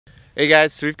Hey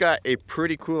guys, so we've got a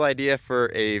pretty cool idea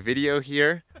for a video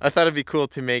here. I thought it'd be cool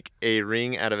to make a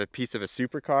ring out of a piece of a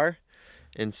supercar.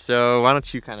 And so why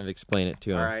don't you kind of explain it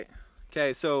to him? All right.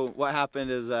 Okay, so what happened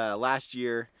is last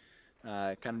year,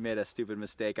 kind of made a stupid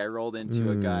mistake. I rolled into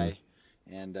a guy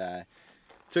and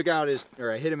took out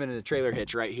I hit him in a trailer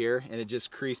hitch right here, and it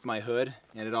just creased my hood,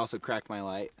 and it also cracked my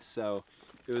light. So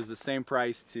it was the same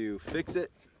price to fix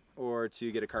it or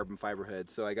to get a carbon fiber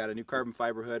hood. So I got a new carbon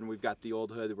fiber hood, and we've got the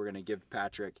old hood that we're gonna give to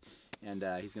Patrick, and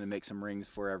he's gonna make some rings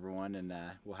for everyone, and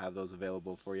we'll have those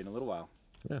available for you in a little while.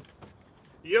 Yeah.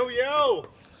 Yo, yo!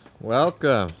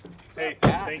 Welcome. Hey,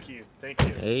 thank you.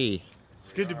 Hey.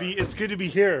 It's good to be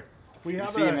here. We have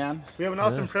See you, man. We have an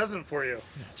awesome present for you.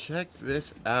 Check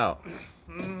this out.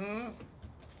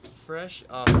 Fresh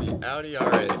off the Audi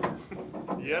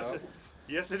R8. Yes,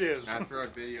 yes it is. After our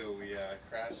video, we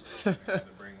crashed it and we had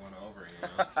to bring one over, you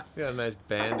know. We got a nice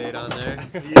band-aid on there.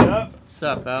 Yep. What's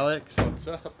up, Alex? What's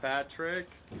up, Patrick?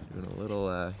 Doing a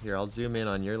little, here, I'll zoom in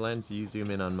on your lens, you zoom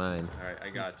in on mine. Alright, I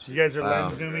got you. You guys are Wow.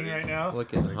 lens zooming right now.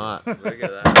 Looking hot. Look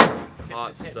at that.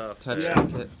 Hot stuff. Touch there.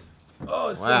 the tips. Oh,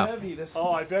 it's Wow. so heavy. This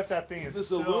Oh, I bet that thing is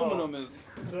so aluminum is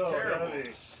so terrible.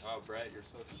 heavy. Oh, Brett, you're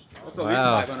so strong. That's at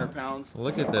Wow. least 500 pounds.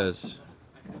 Look at those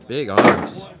big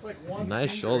arms. Well, it's like one Nice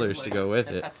finger shoulders is to like go with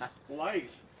it. light.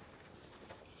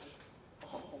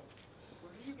 Where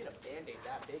do you get a band-aid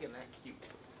that big and that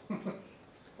cute?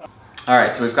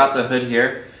 Alright, so we've got the hood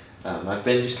here. I've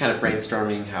been just kind of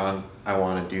brainstorming how I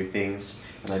want to do things.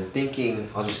 And I'm thinking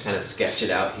I'll just kind of sketch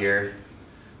it out here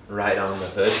right on the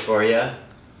hood for you.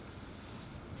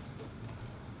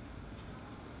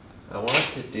 I want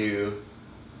to do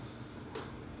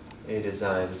a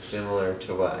design similar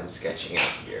to what I'm sketching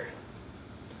out here.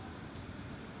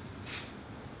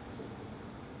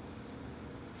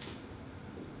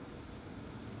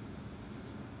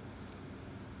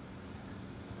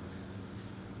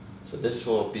 So this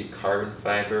will be carbon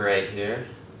fiber right here.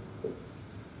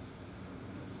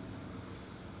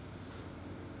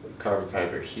 Carbon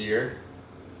fiber here.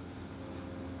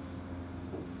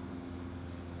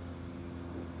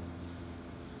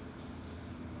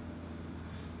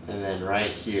 And then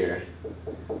right here,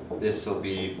 this will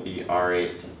be the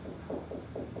R8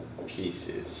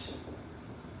 pieces.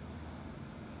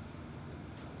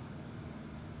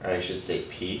 Or I should say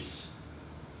piece.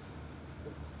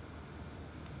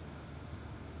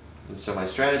 And so my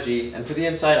strategy, and for the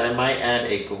inside I might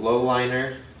add a glow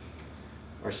liner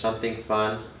or something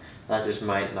fun. That just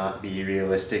might not be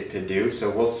realistic to do, so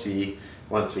we'll see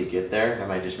once we get there. I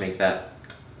might just make the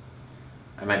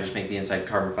inside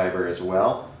carbon fiber as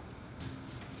well.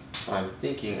 So I'm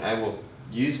thinking I will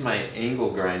use my angle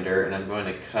grinder and I'm going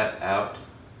to cut out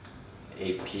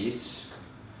a piece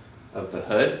of the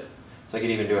hood. So I can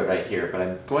even do it right here, but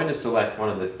I'm going to select one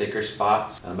of the thicker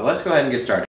spots. But let's go ahead and get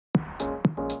started.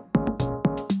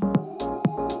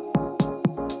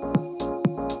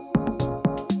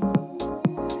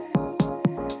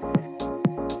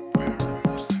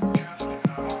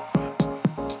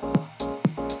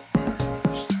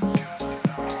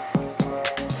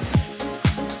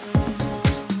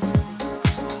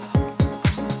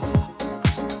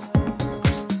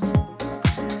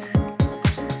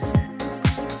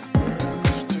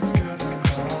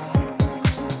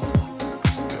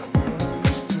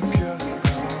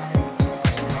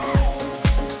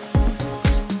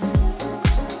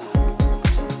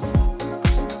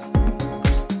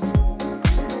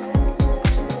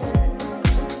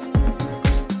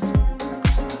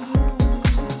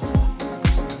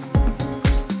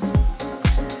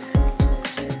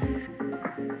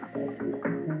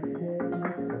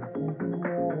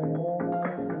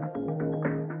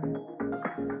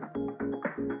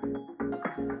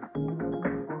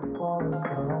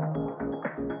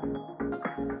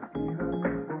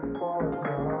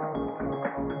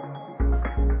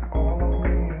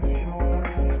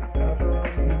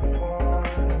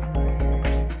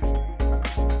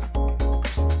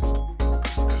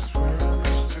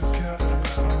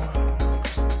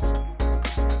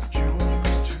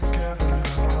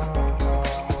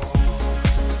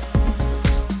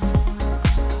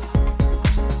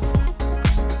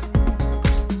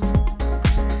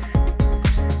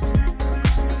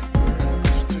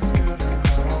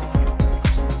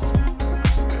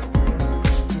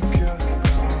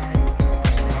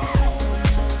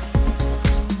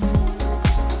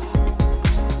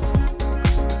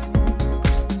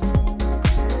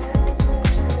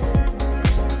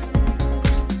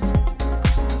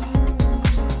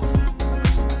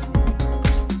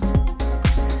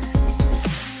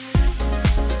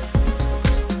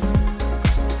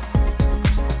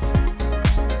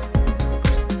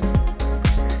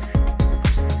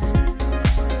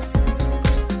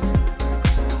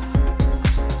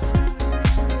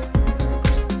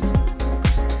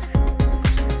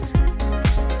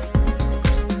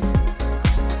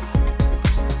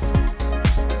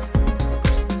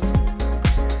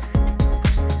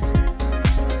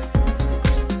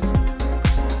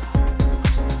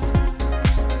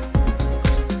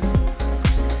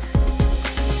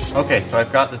 Okay, so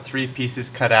I've got the 3 pieces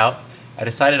cut out. I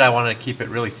decided I wanted to keep it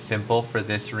really simple for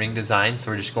this ring design,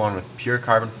 so we're just going with pure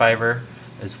carbon fiber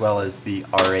as well as the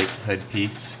R8 hood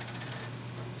piece.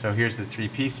 So here's the 3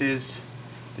 pieces.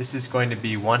 This is going to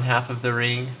be one half of the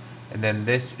ring, and then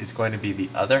this is going to be the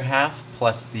other half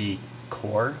plus the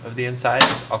core of the inside,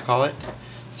 I'll call it.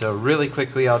 So really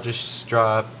quickly I'll just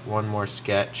draw up one more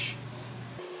sketch.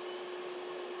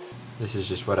 This is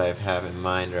just what I have in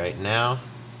mind right now.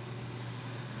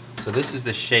 So this is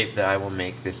the shape that I will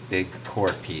make this big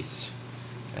core piece.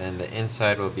 And the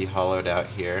inside will be hollowed out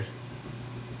here.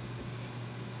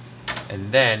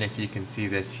 And then, if you can see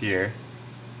this here,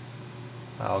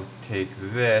 I'll take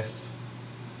this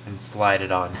and slide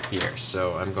it on here.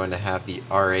 So I'm going to have the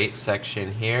R8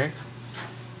 section here,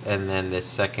 and then this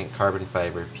second carbon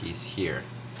fiber piece here.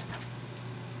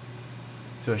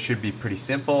 So it should be pretty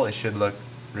simple. It should look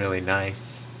really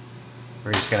nice.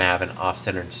 We're just going to have an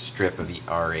off-centered strip of the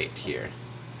R8 here.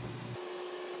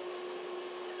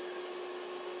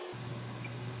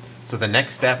 So the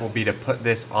next step will be to put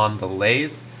this on the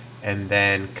lathe and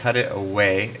then cut it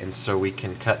away, and so we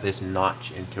can cut this notch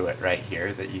into it right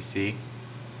here that you see,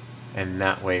 and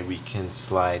that way we can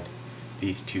slide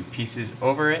these 2 pieces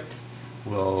over it.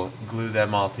 We'll glue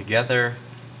them all together,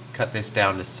 cut this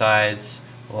down to size.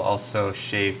 We'll also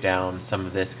shave down some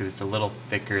of this because it's a little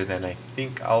thicker than I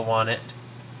think I'll want it,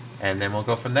 and then we'll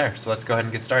go from there. So let's go ahead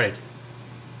and get started.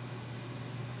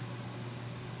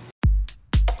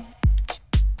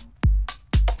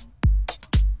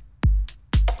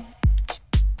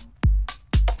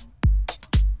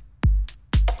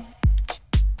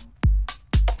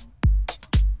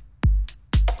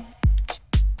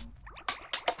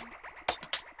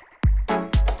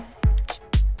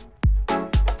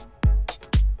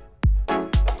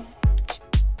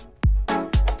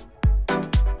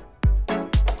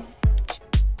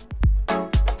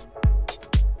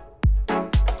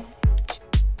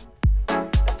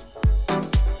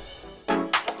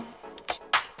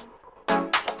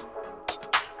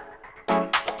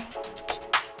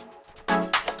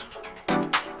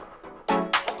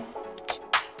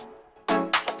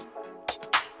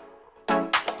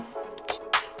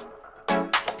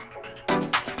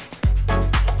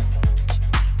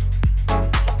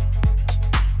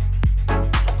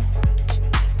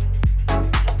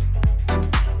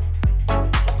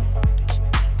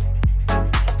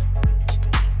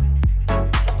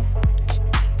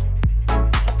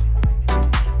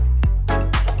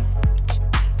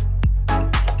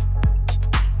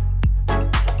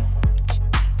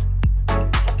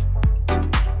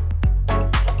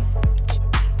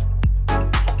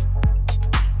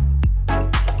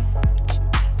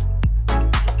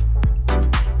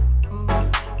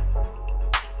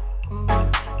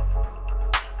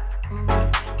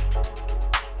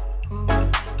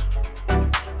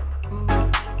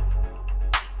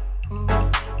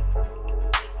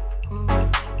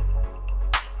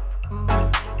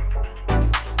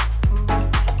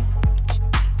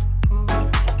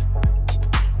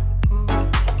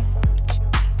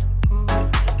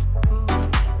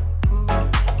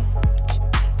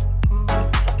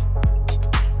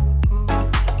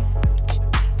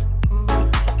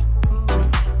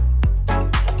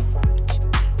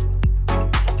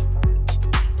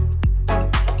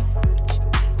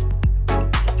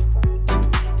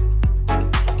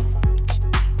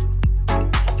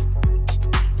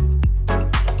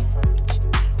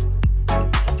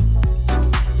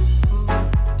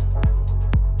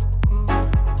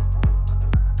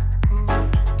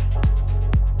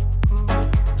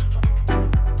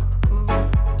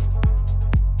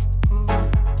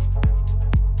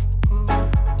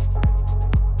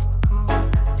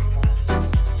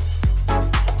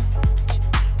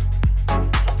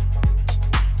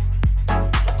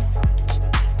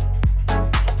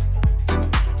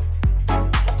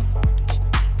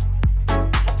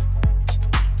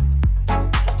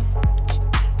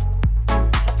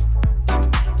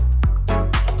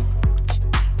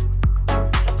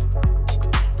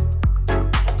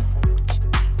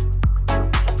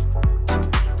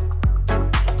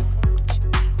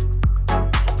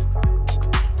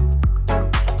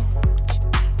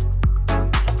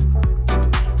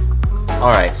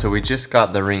 Alright, so we just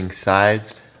got the ring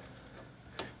sized.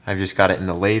 I've just got it in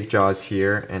the lathe jaws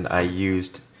here, and I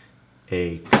used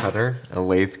a cutter, a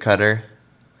lathe cutter,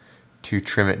 to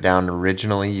trim it down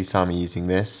originally. You saw me using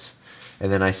this.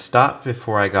 And then I stopped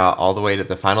before I got all the way to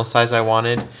the final size I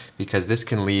wanted, because this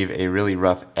can leave a really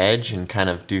rough edge and kind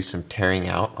of do some tearing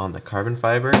out on the carbon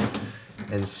fiber.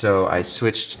 And so I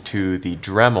switched to the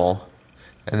Dremel,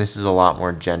 and this is a lot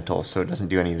more gentle, so it doesn't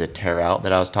do any of the tear out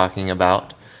that I was talking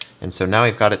about. And so now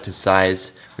we've got it to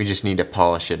size, we just need to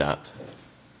polish it up.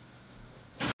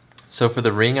 So for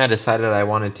the ring, I decided I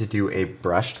wanted to do a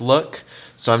brushed look.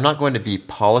 So I'm not going to be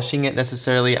polishing it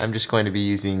necessarily, I'm just going to be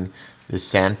using this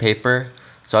sandpaper.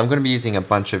 So I'm going to be using a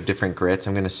bunch of different grits.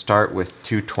 I'm going to start with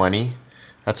 220.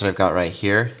 That's what I've got right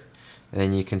here. And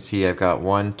then you can see I've got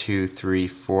 1, 2, 3,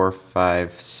 4,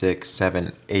 5, 6,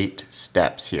 7, 8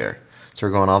 steps here. So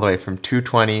we're going all the way from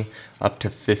 220 up to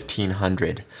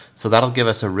 1500. So that'll give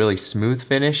us a really smooth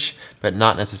finish, but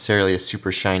not necessarily a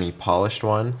super shiny polished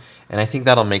one. And I think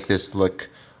that'll make this look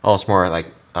almost more like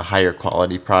a higher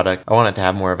quality product. I want it to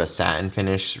have more of a satin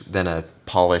finish than a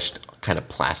polished kind of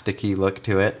plasticky look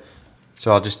to it.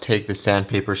 So I'll just take the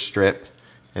sandpaper strip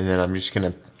and then I'm just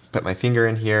gonna put my finger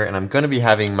in here, and I'm gonna be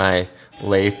having my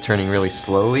lathe turning really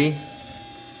slowly.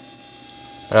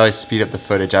 I always speed up the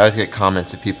footage. I always get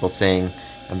comments of people saying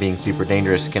I'm being super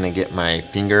dangerous, gonna get my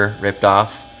finger ripped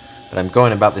off. But I'm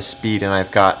going about the speed and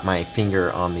I've got my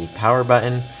finger on the power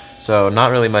button. So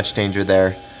not really much danger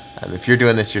there. If you're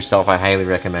doing this yourself, I highly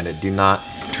recommend it. Do not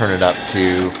turn it up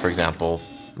to, for example,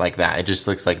 like that. It just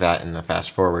looks like that in the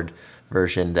fast forward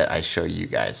version that I show you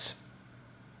guys.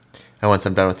 And once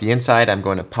I'm done with the inside, I'm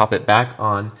going to pop it back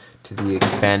on to the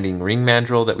expanding ring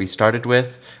mandrel that we started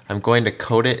with. I'm going to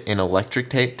coat it in electric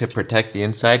tape to protect the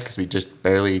inside because we just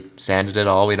barely sanded it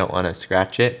all. We don't want to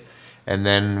scratch it. And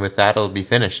then with that, it'll be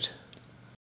finished.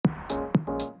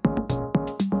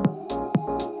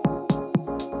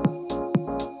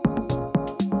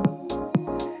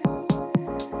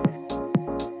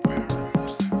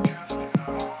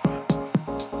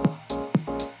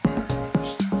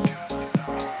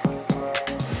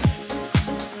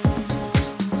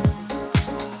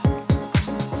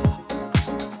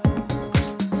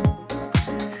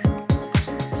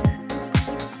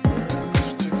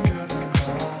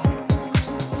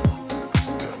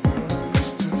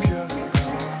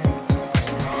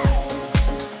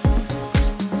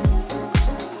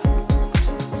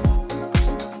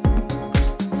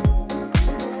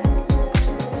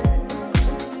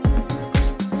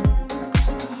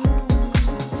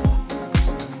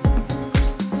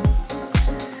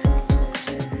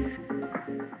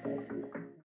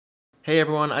 Hey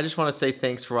everyone, I just want to say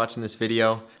thanks for watching this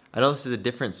video. I know this is a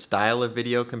different style of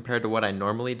video compared to what I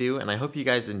normally do, and I hope you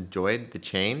guys enjoyed the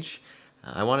change.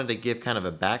 I wanted to give kind of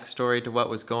a backstory to what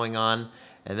was going on,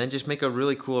 and then just make a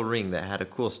really cool ring that had a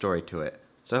cool story to it.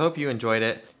 So I hope you enjoyed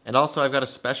it. And also I've got a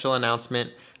special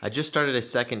announcement. I just started a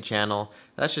second channel.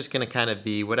 That's just going to kind of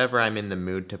be whatever I'm in the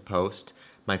mood to post.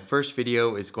 My first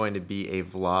video is going to be a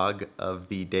vlog of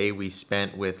the day we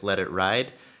spent with Let It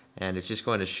Ride. And it's just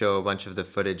going to show a bunch of the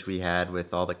footage we had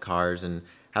with all the cars and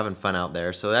having fun out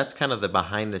there. So that's kind of the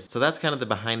behind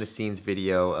the scenes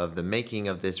video of the making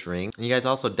of this ring. And you guys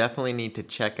also definitely need to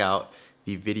check out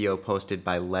the video posted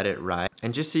by Let It Ride.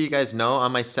 And just so you guys know,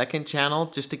 on my second channel,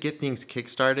 just to get things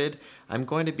kickstarted, I'm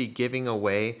going to be giving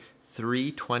away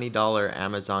 3 $20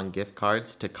 Amazon gift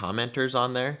cards to commenters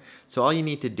on there. So all you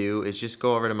need to do is just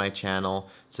go over to my channel,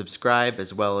 subscribe,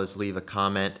 as well as leave a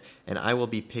comment, and I will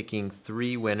be picking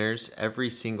 3 winners every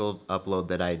single upload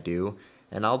that I do.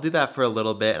 And I'll do that for a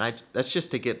little bit, and that's just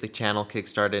to get the channel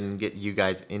kickstarted and get you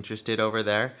guys interested over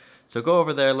there. So go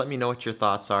over there, let me know what your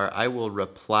thoughts are. I will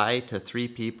reply to 3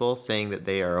 people saying that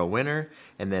they are a winner,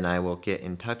 and then I will get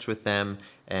in touch with them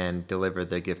and deliver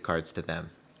the gift cards to them.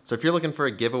 So if you're looking for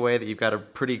a giveaway that you've got a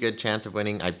pretty good chance of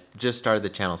winning, I just started the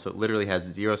channel, so it literally has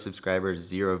 0 subscribers,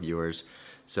 0 viewers.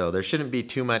 So there shouldn't be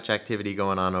too much activity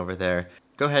going on over there.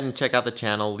 Go ahead and check out the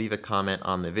channel, leave a comment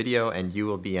on the video, and you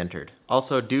will be entered.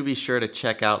 Also, do be sure to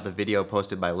check out the video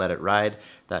posted by Let It Ride.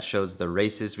 That shows the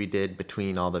races we did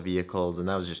between all the vehicles, and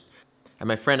that was just... And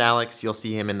my friend Alex, you'll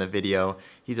see him in the video.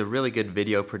 He's a really good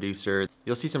video producer.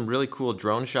 You'll see some really cool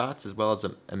drone shots as well as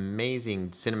some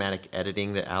amazing cinematic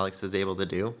editing that Alex was able to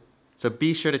do. So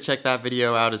be sure to check that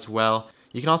video out as well.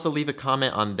 You can also leave a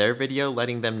comment on their video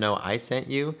letting them know I sent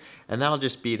you, and that'll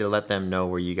just be to let them know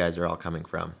where you guys are all coming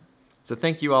from. So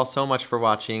thank you all so much for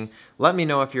watching. Let me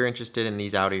know if you're interested in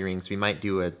these Audi rings. We might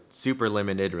do a super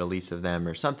limited release of them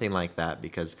or something like that,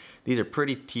 because these are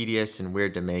pretty tedious and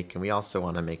weird to make, and we also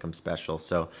want to make them special.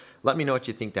 So let me know what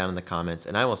you think down in the comments,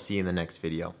 and I will see you in the next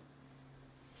video.